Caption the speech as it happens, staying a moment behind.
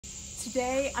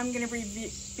Today I'm going to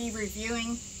be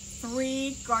reviewing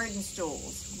 3 garden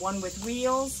stools, one with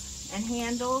wheels and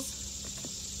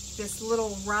handles, this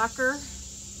little rocker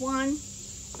one,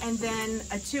 and then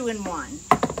a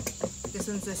 2-in-1. This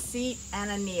one's a seat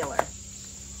and a kneeler.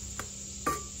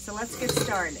 So let's get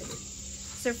started.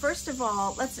 So first of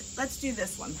all, let's do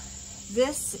this one.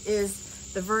 This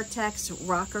is the Vertex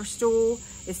rocker stool.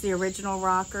 It's the original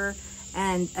rocker,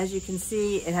 and as you can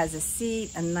see, it has a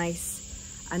seat, a nice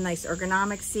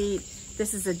ergonomic seat.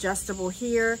 This is adjustable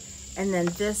here, and then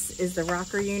this is the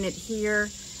rocker unit here,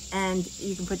 and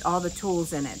you can put all the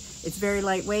tools in it. It's very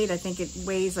lightweight. I think it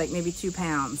weighs like maybe 2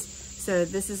 pounds. So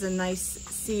this is a nice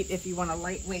seat if you want a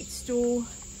lightweight stool.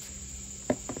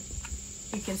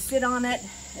 You can sit on it,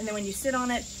 and then when you sit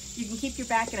on it, you can keep your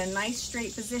back in a nice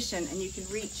straight position, and you can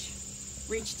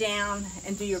reach down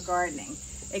and do your gardening.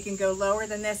 It can go lower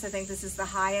than this. I think this is the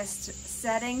highest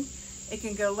setting. It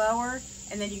can go lower,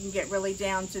 and then you can get really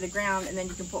down to the ground, and then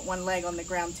you can put one leg on the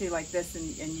ground too, like this,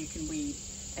 and you can weed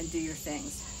and do your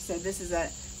things. So this is a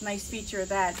nice feature of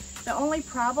that. The only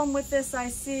problem with this I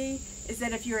see is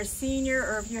that if you're a senior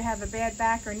or if you have a bad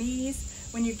back or knees,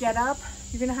 when you get up,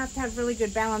 you're gonna have to have really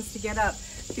good balance to get up,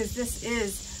 because this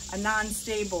is a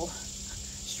non-stable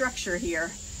structure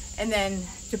here. And then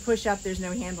to push up, there's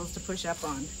no handles to push up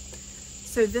on.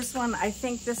 So this one, I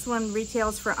think this one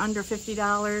retails for under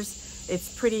 $50. It's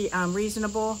pretty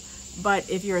reasonable, but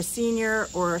if you're a senior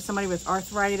or somebody with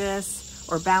arthritis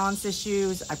or balance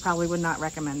issues, I probably would not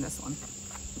recommend this one.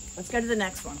 Let's go to the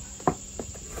next one.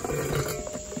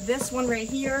 This one right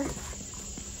here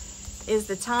is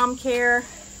the Tom Care.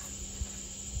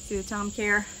 See the Tom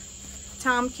Care?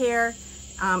 Tom Care,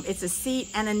 it's a seat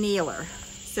and a kneeler.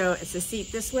 So it's a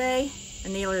seat this way, a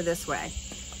kneeler this way.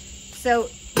 So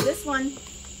this one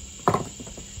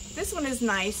is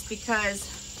nice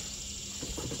because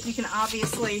you can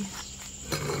obviously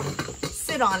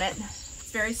sit on it.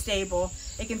 It's very stable.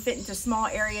 It can fit into small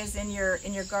areas in your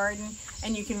garden,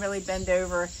 and you can really bend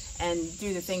over and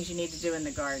do the things you need to do in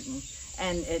the garden.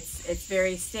 And it's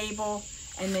very stable,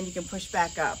 and then you can push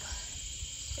back up.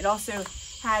 It also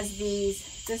has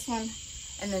this one,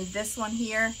 and then this one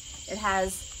here. It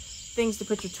has things to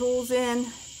put your tools in.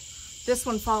 This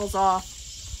one falls off.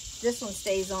 This one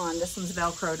stays on. This one's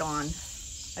Velcroed on.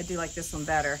 I do like this one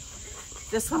better.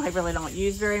 This one I really don't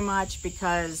use very much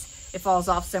because it falls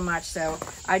off so much, so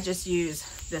I just use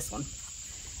this one.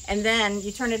 And then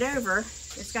you turn it over.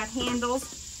 It's got handles,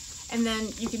 and then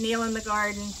you can kneel in the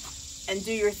garden and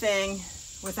do your thing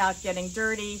without getting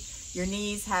dirty. Your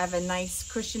knees have a nice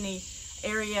cushiony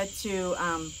area to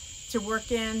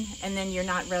work in, and then you're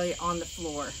not really on the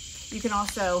floor. You can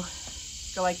also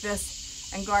go like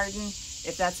this and garden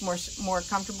if that's more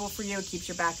comfortable for you. It keeps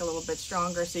your back a little bit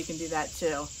stronger, so you can do that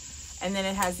too. And then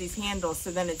it has these handles, so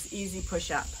then it's easy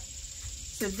push up.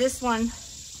 So this one,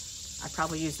 I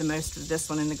probably use the most of this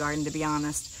one in the garden, to be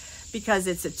honest, because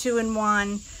it's a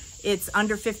 2-in-1. It's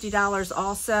under $50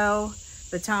 also.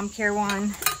 The Tom Care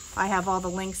one, I have all the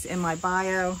links in my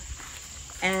bio,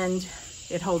 and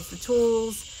it holds the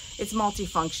tools. It's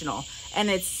multifunctional,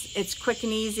 and it's quick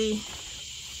and easy,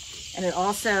 and it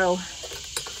also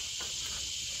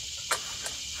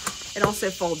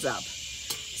folds up,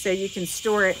 so you can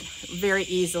store it very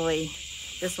easily.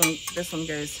 This one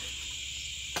goes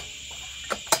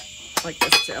like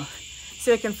this too,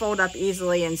 so it can fold up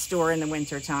easily and store in the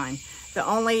winter time. The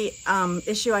only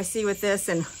issue I see with this,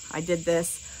 and I did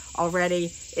this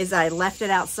already, is I left it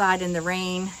outside in the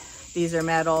rain. These are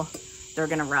metal, they're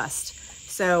gonna rust.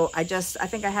 So I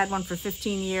think I had one for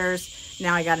 15 years.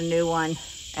 Now I got a new one,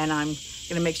 and I'm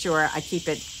gonna make sure I keep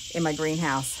it in my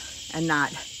greenhouse and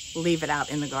not leave it out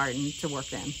in the garden to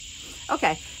work in.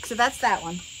 Okay, so that's that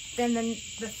one. Then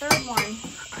the third one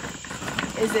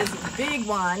is this big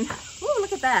one. Ooh,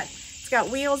 look at that. It's got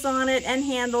wheels on it and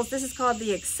handles. This is called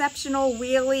the Exceptional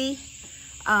Wheelie,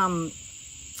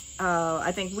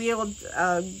 I think wheeled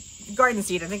garden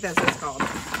seat. I think that's what it's called.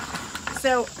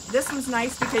 So this one's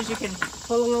nice because you can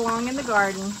pull it along in the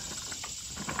garden.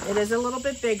 It is a little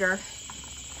bit bigger.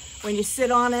 When you sit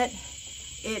on it,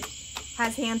 it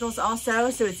has handles also,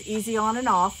 so it's easy on and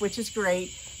off, which is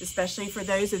great, especially for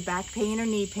those with back pain or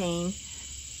knee pain.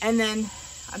 And then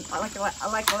I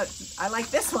like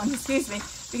this one, excuse me,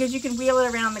 because you can wheel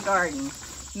it around the garden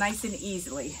nice and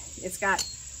easily. It's got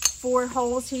 4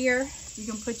 holes here. You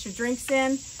can put your drinks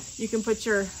in. You can put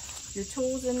your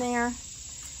tools in there.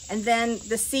 And then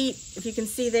the seat, if you can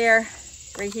see there,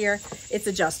 right here, it's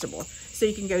adjustable. So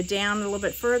you can go down a little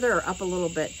bit further or up a little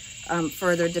bit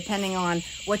further, depending on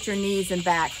what your knees and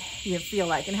back you feel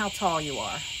like and how tall you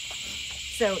are.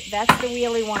 So that's the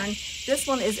wheelie one. This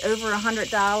one is over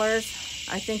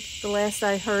 $100. I think the last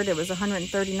I heard it was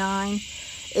 $139.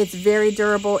 It's very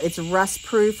durable. It's rust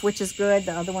proof, which is good.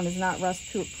 The other one is not rust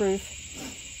proof.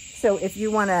 So if you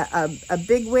want a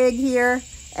big wig here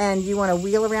and you want to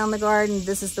wheel around the garden,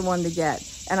 this is the one to get.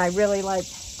 And I really like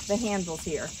the handles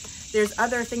here. There's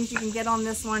other things you can get on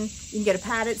this one. You can get a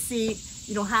padded seat.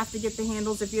 You don't have to get the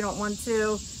handles if you don't want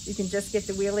to. You can just get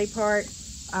the wheelie part.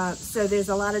 So there's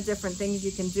a lot of different things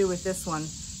you can do with this one.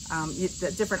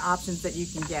 The different options that you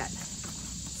can get.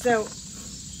 So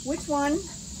which one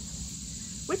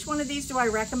of these do I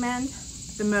recommend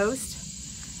the most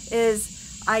is,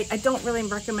 I don't really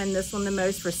recommend this one the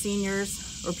most for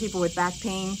seniors or people with back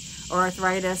pain or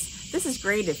arthritis. This is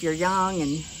great if you're young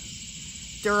and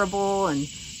durable and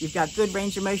you've got good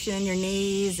range of motion in your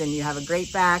knees and you have a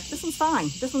great back. This one's fine.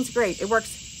 This one's great. It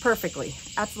works perfectly,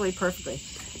 absolutely perfectly.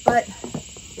 But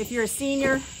if you're a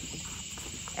senior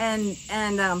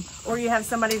or you have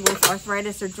somebody with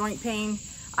arthritis or joint pain,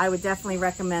 I would definitely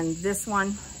recommend this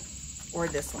one or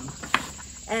this one.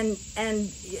 And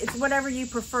it's whatever you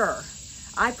prefer.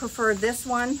 I prefer this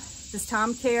one, this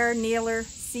Tom Care kneeler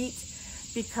seat,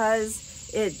 because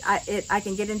I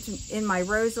can get in my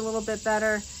rows a little bit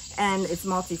better, and it's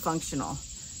multifunctional.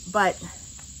 But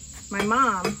my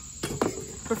mom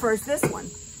prefers this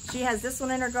one. She has this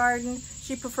one in her garden.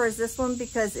 She prefers this one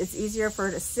because it's easier for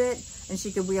her to sit and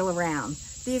she can wheel around.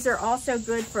 These are also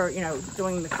good for, you know,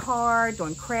 doing the car,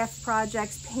 doing craft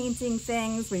projects, painting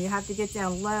things when you have to get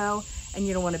down low and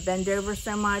you don't want to bend over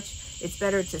so much. It's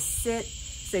better to sit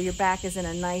so your back is in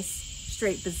a nice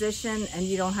straight position and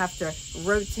you don't have to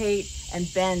rotate and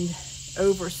bend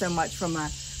over so much from a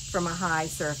high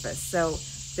surface. So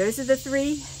those are the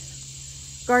 3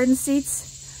 garden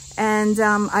seats, and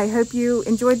I hope you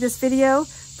enjoyed this video.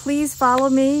 Please follow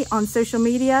me on social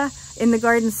media,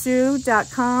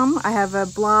 inthegardensue.com. I have a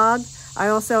blog. I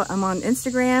also am on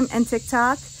Instagram and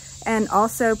TikTok, and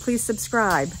also please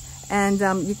subscribe. And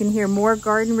you can hear more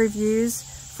garden reviews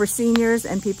for seniors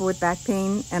and people with back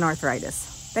pain and arthritis.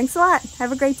 Thanks a lot.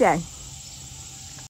 Have a great day.